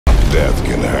Death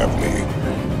can have me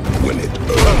when it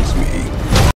earns me.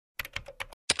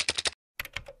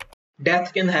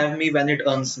 Death can have me when it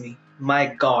earns me. My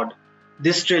god.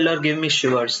 This trailer gave me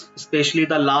shivers, especially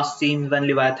the last scene when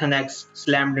Leviathan X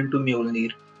slammed into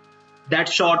Mjolnir. That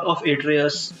shot of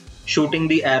Atreus shooting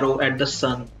the arrow at the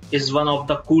sun is one of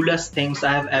the coolest things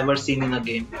I have ever seen in a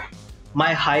game.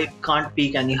 My hype can't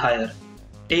peak any higher.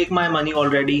 Take my money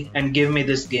already and give me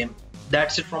this game.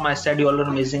 That's it from my side, you all are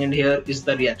amazing, and here is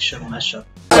the reaction mashup.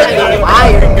 Yes!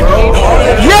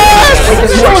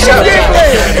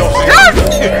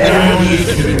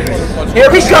 Here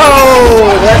we go!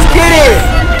 Let's get it!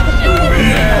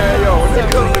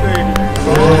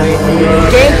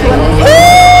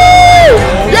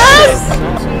 Yes!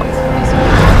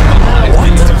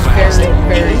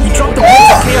 You dropped the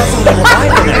whole chaos on the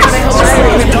revival.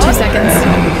 2 seconds.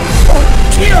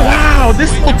 Wow,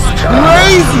 this looks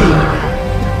crazy!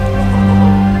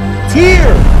 Tear!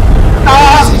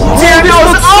 Tear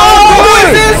knows I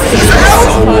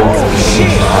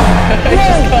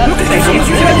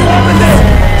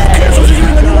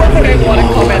want to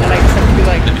comment and I just have to be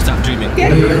like, Let me stop dreaming.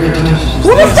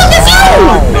 Who the fuck is you?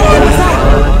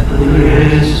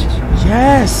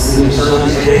 Yes!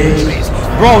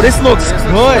 Bro, this looks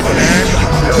good, man.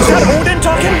 Is that Odin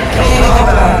talking?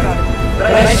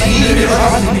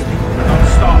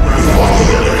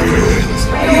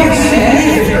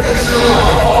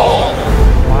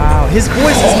 Wow, his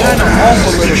voice is kind of off a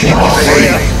little bit.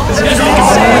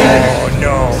 Oh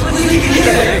no.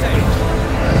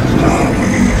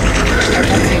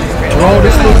 Bro,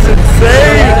 this looks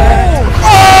insane.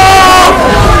 Oh!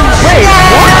 Wait,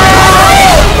 what?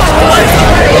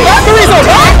 The Valkyries are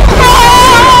back?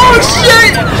 Oh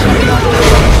shit!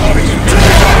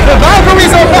 The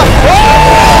Valkyries are back! Oh!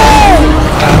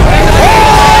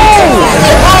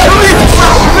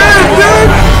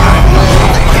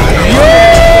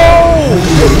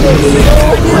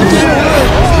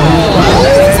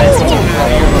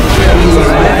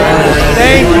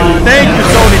 Thank you,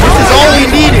 Tony. This is all we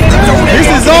needed. This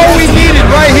is all we needed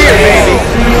right here, baby.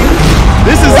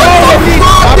 This is all we needed.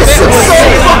 This is so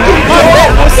fucking good.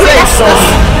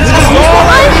 This is all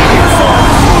I needed.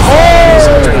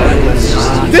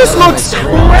 Oh, this looks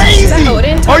crazy.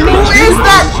 Are you? Who is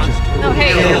that? oh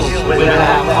hey.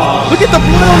 Look at the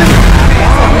blood on his